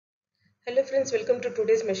Hello friends, welcome to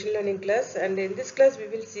today's machine learning class, and in this class we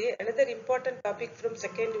will see another important topic from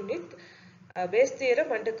second unit, Bayes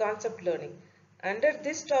theorem and concept learning. Under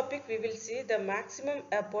this topic we will see the maximum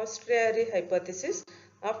a posteriori hypothesis,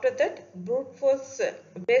 after that brute force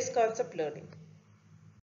based concept learning.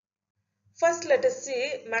 First let us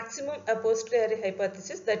see maximum a posteriori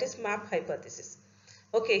hypothesis, that is MAP hypothesis.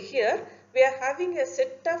 Okay, here we are having a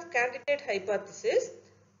set of candidate hypotheses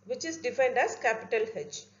which is defined as capital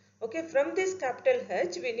H. Okay, from this capital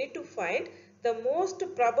H we need to find the most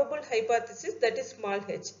probable hypothesis, that is small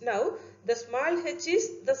h. Now the small h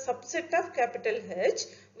is the subset of capital H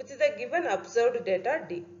with the given observed data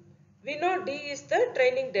D. We know D is the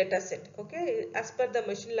training data set. Okay, as per the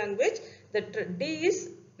machine language, the D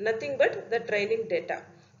is nothing but the training data.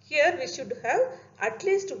 Here we should have at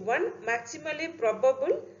least one maximally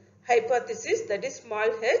probable hypothesis, that is small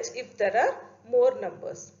h, if there are more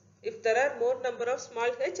numbers. If there are more number of small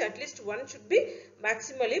h, at least one should be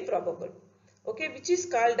maximally probable. Okay, which is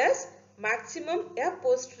called as maximum a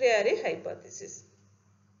posteriori hypothesis.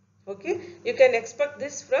 Okay, you can expect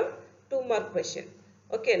this from 2 mark question.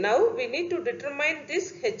 Okay, now we need to determine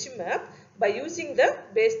this H map by using the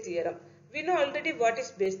Bayes theorem. We know already what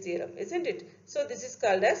is Bayes theorem, isn't it? So this is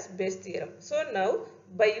called as Bayes theorem. So now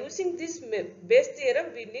by using this Bayes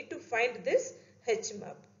theorem, we need to find this H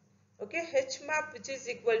map. Okay, H map which is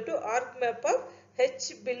equal to arc map of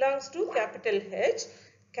H belongs to capital H,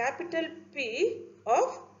 capital P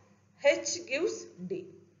of H gives D.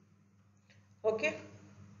 Okay.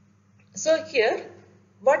 So here,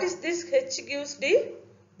 what is this H gives D?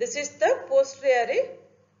 This is the posteriori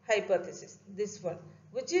hypothesis, this one,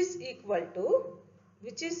 which is equal to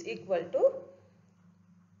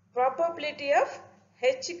probability of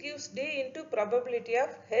H gives D into probability of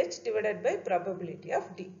H divided by probability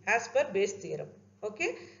of D as per Bayes theorem.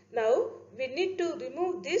 Okay. Now we need to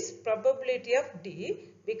remove this probability of D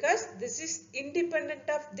because this is independent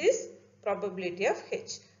of this probability of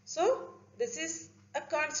H. So this is a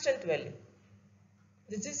constant value.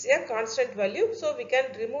 This is a constant value, so we can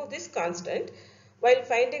remove this constant while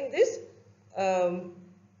finding this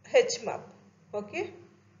H map. Okay.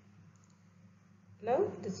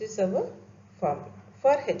 Now this is our formula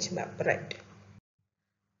for H map, right?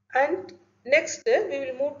 And next we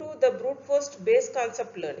will move to the brute force based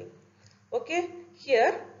concept learning. Okay.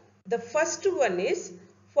 Here the first one is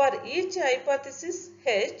for each hypothesis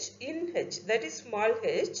H in H, that is small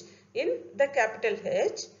h in the capital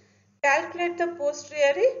H, calculate the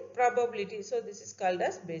posteriori probability. So this is called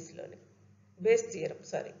as Bayes theorem,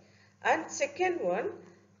 sorry. And second one,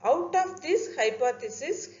 out of this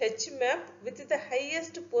hypothesis H map with the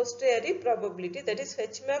highest posteriori probability, that is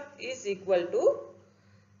H map is equal to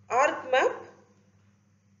arc map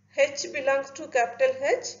H belongs to capital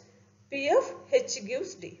H, P of H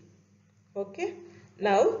gives D. Okay.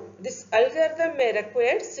 Now this algorithm may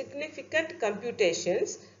require significant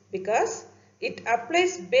computations because it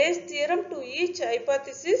applies Bayes theorem to each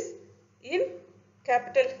hypothesis in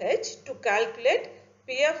capital H to calculate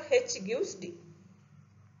P of H gives D.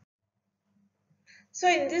 So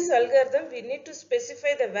in this algorithm we need to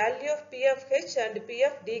specify the value of P of H and P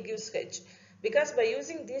of D gives H, because by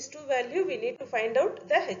using these two values we need to find out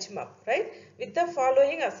the H map, right, with the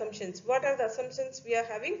following assumptions. What are the assumptions we are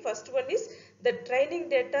having? First one is the training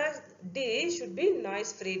data D should be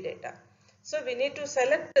noise free data. So we need to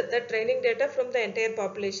select the training data from the entire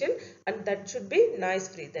population and that should be noise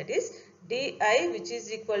free, that is Di which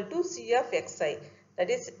is equal to C of Xi, that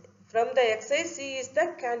is from the Xi, C is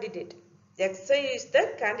the candidate. Xi is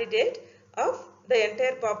the candidate of the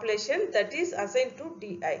entire population that is assigned to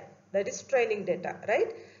Di, that is training data,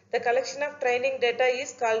 right? The collection of training data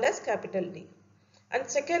is called as capital D. And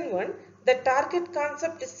second one, the target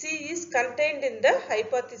concept C is contained in the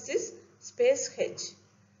hypothesis space H.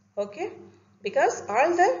 Okay, because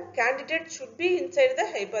all the candidates should be inside the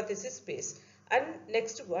hypothesis space. And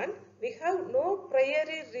next one, we have no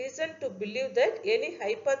priori reason to believe that any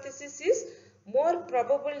hypothesis is more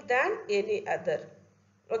probable than any other.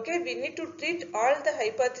 Okay, we need to treat all the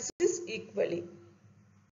hypotheses equally.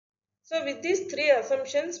 So with these three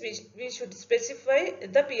assumptions, we should specify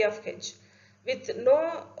the P of H. With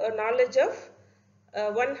no knowledge of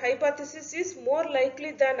one hypothesis is more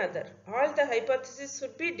likely than other. All the hypotheses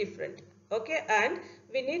should be different. Okay, and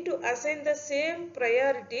we need to assign the same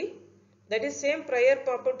priority, that is same prior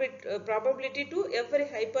probability to every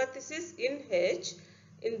hypothesis in H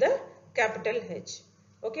in the capital H.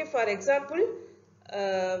 Okay, for example,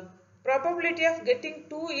 probability of getting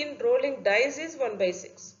 2 in rolling dice is 1 by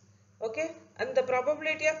 6. Okay, and the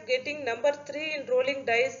probability of getting number 3 in rolling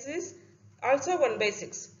dice is also 1 by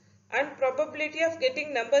 6. and probability of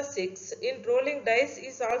getting number 6 in rolling dice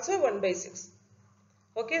is also 1 by 6.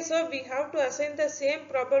 Okay, so we have to assign the same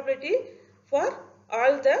probability for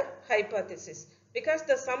all the hypotheses because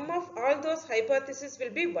the sum of all those hypotheses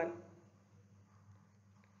will be 1.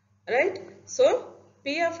 Right? So,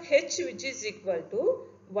 P of H which is equal to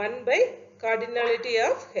 1 by cardinality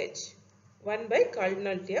of H. 1 by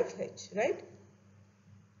cardinality of H. Right?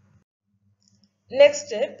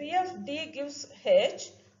 Next, P of D gives H,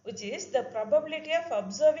 which is the probability of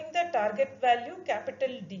observing the target value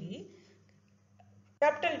capital D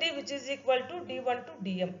which is equal to D1 to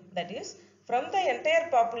Dm. That is, from the entire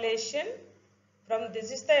population,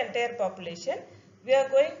 this is the entire population, we are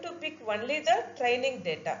going to pick only the training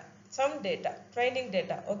data, some data, training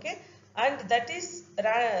data, okay, and that is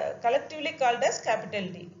collectively called as capital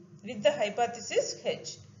D with the hypothesis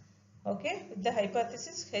H. Okay, with the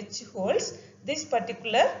hypothesis H holds this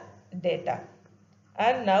particular data.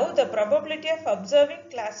 And now the probability of observing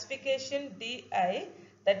classification Di,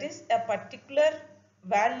 that is a particular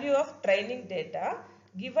value of training data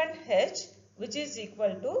given H, which is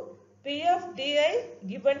equal to P of Di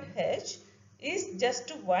given H is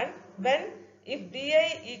just 1 when if Di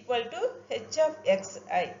equal to H of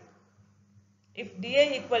Xi. If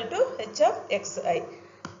Di equal to H of Xi.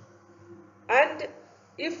 And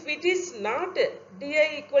if it is not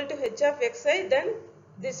Di equal to H of Xi, then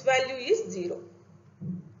this value is 0.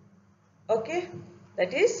 Okay,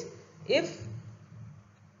 that is, if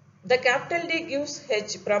the capital D gives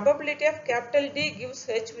H, probability of capital D gives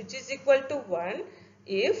H which is equal to 1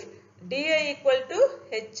 if Di equal to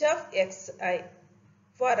H of Xi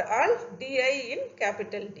for all Di in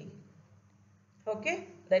capital D. Okay,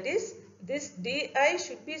 that is, this Di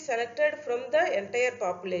should be selected from the entire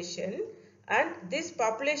population, and this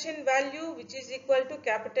population value which is equal to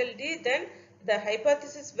capital D, then the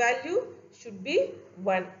hypothesis value should be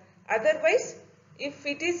 1. Otherwise, if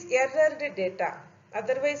it is error data,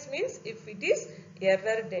 otherwise means if it is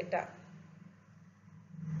error data.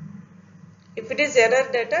 If it is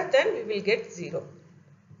error data, then we will get 0.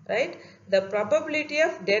 Right? The probability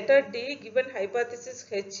of data D given hypothesis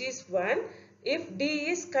H is 1 if D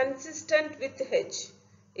is consistent with H.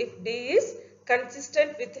 If D is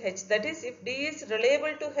consistent with H, that is, if D is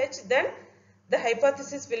reliable to H, then the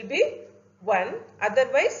hypothesis will be 1,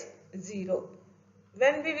 otherwise 0.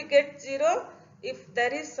 When we will get 0, if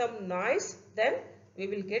there is some noise, then we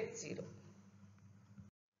will get 0.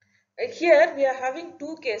 Here we are having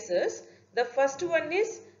two cases. The first one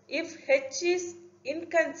is if H is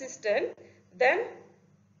inconsistent, then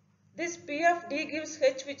this P of D gives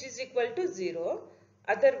H which is equal to 0.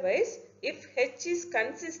 Otherwise, if H is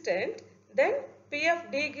consistent, then P of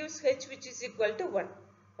D gives H which is equal to 1.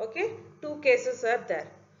 Okay, two cases are there.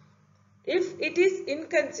 If it is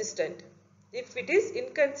inconsistent,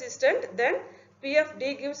 then P of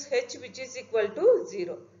D gives H which is equal to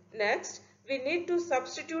 0. Next, we need to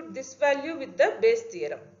substitute this value with the Bayes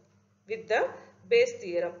theorem.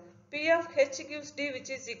 P of H gives D which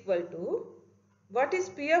is equal to, what is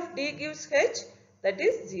P of D gives H? That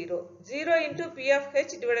is 0. 0 into P of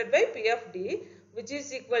H divided by P of D which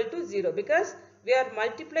is equal to 0, because we are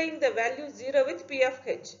multiplying the value 0 with P of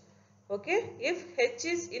H. Okay, if H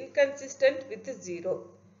is inconsistent with 0,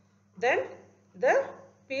 then the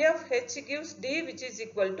P of H gives D which is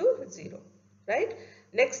equal to 0. Right?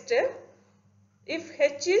 Next, if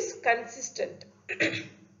H is consistent,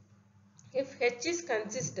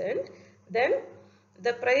 then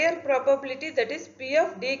the prior probability, that is P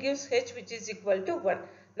of D gives H which is equal to 1.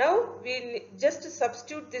 Now we just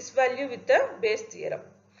substitute this value with the Bayes theorem.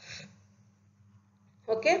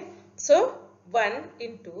 Okay, so 1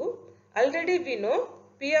 into, already we know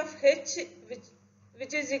P of H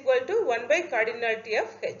which is equal to 1 by cardinality of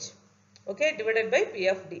H, okay, divided by P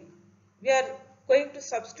of D. We are going to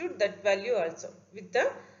substitute that value also with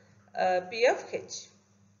the P of H,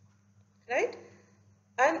 right?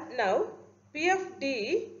 And now P of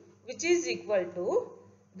D which is equal to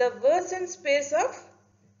the Versen space of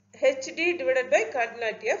HD divided by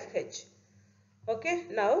cardinality of H. Okay,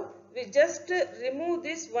 now we just remove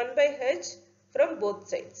this 1 by H from both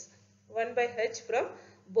sides. 1 by H from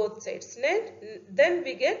both sides. Then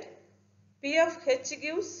we get P of H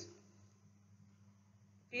gives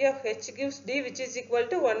D which is equal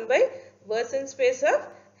to 1 by Versen space of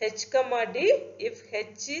H comma D if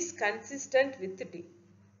H is consistent with D.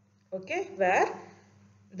 Okay, where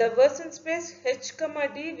the Versen space H comma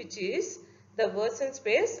D which is the Versen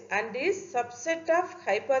space and is subset of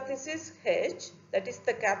hypothesis H, that is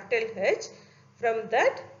the capital H, from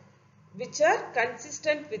that which are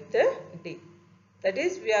consistent with the D. That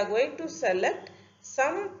is, we are going to select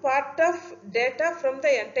some part of data from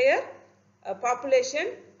the entire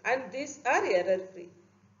population, and these are error-free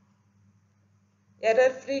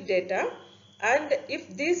data. And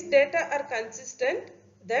if these data are consistent,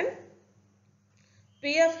 then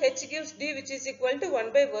P of H gives D, which is equal to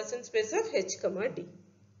 1 by Wilson space of H comma D.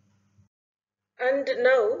 And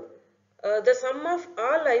now the sum of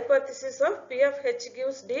all hypotheses of P of H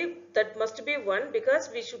gives D, that must be 1, because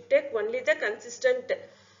we should take only the consistent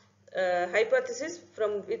hypothesis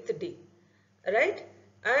from with D, right?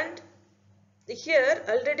 And here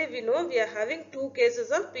already we know we are having two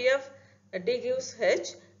cases of P of D gives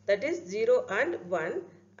H, that is 0 and 1,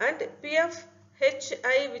 and P of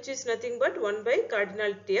Hi, which is nothing but 1 by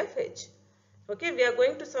cardinality of H. Okay, we are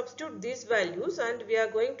going to substitute these values and we are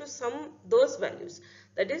going to sum those values.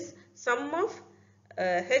 That is, sum of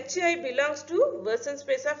Hi belongs to Wilson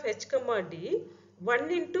space of H comma D, 1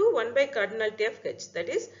 into 1 by cardinality of H. That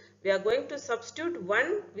is, we are going to substitute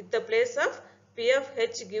 1 with the place of P of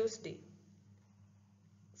H gives D.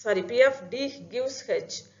 Sorry, P of D gives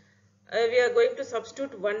H. We are going to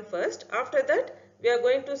substitute 1 first. After that, we are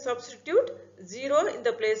going to substitute 0 in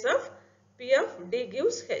the place of P of D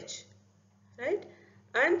gives H. Right?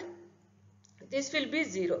 And this will be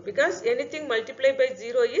 0, because anything multiplied by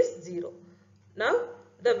 0 is 0. Now,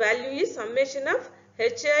 the value is summation of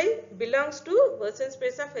Hi belongs to Wilson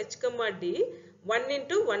space of H comma D, 1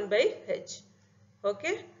 into 1 by H.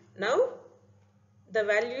 Okay. Now, the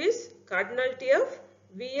value is cardinality of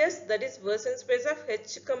Vs, that is Wilson space of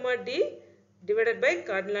H comma D divided by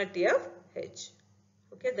cardinality of H.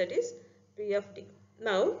 Okay, that is P of D.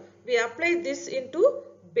 Now, we apply this into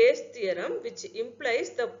Bayes theorem, which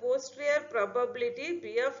implies the posterior probability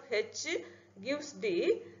P of H gives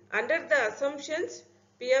D under the assumptions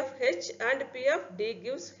P of H and P of D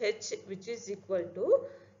gives H, which is equal to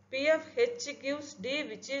P of H gives D,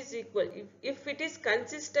 which is equal, if it is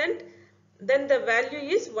consistent, then the value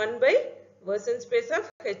is 1 by Wilson space of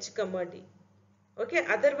H comma D. Okay,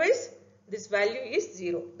 otherwise this value is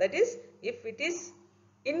 0. That is, if it is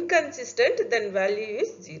inconsistent, then value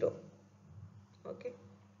is 0. Okay.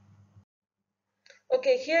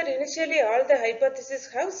 Okay, here initially all the hypotheses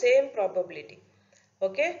have same probability.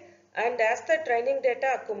 Okay, and as the training data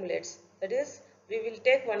accumulates, that is, we will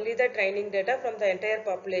take only the training data from the entire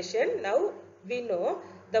population. Now we know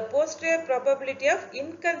the posterior probability of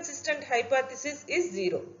inconsistent hypothesis is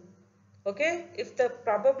 0. Okay, if the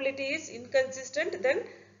probability is inconsistent, then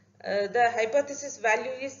the hypothesis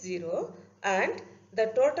value is 0 and the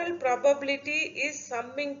total probability is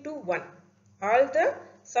summing to 1. All the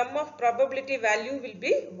sum of probability value will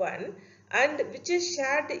be 1, and which is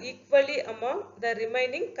shared equally among the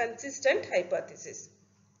remaining consistent hypothesis.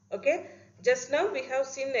 Okay, just now we have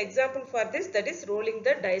seen example for this, that is rolling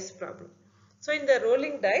the dice problem. So in the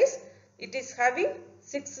rolling dice, it is having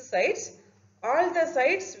 6 sides. All the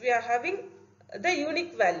sides we are having the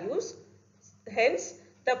unique values. Hence,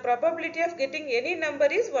 the probability of getting any number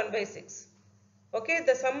is 1 by 6. Okay,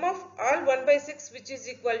 the sum of all 1 by 6, which is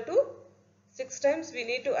equal to 6 times we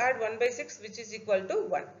need to add 1 by 6, which is equal to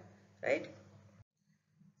 1. Right?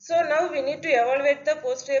 So now we need to evaluate the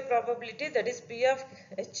posterior probability, that is P of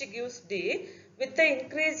H gives D, with the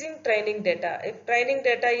increasing training data. If training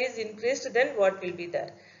data is increased, then what will be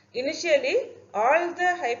there? Initially, all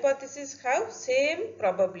the hypotheses have same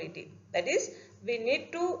probability. That is, we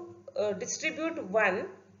need to distribute 1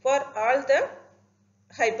 for all the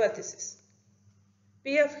hypotheses.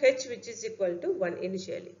 P of H, which is equal to 1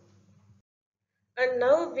 initially. And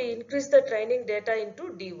now we increase the training data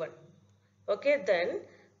into D1. Okay, then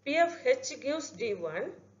P of H gives D1,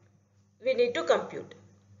 we need to compute.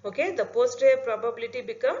 Okay, the posterior probability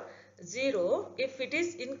become 0 if it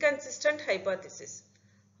is inconsistent hypothesis.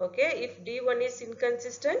 Okay, if D1 is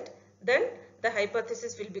inconsistent, then the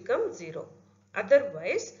hypothesis will become 0.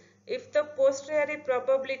 Otherwise, if the posteriori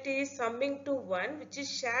probability is summing to 1, which is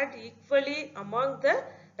shared equally among the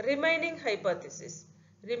remaining hypothesis,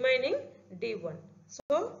 remaining D1.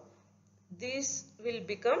 So, these will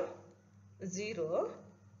become 0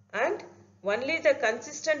 and only the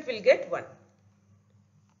consistent will get 1.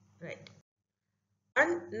 Right.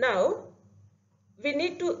 And now we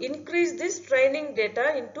need to increase this training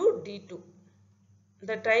data into D2.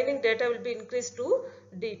 The training data will be increased to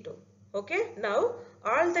D2. Okay. Now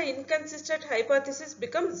all the inconsistent hypotheses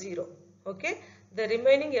become 0. Okay. The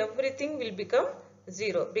remaining everything will become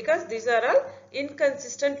 0 because these are all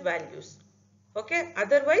inconsistent values. Okay.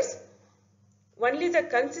 Otherwise, only the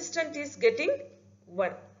consistent is getting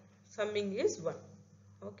 1. Summing is 1.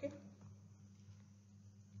 Okay.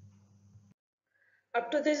 Up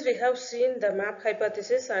to this we have seen the map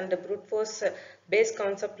hypothesis and brute force based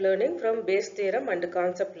concept learning from Bayes theorem and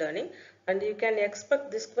concept learning, and you can expect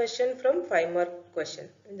this question from 5-mark question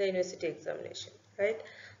in the university examination, right?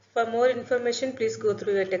 For more information please go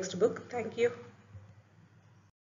through your textbook. Thank you.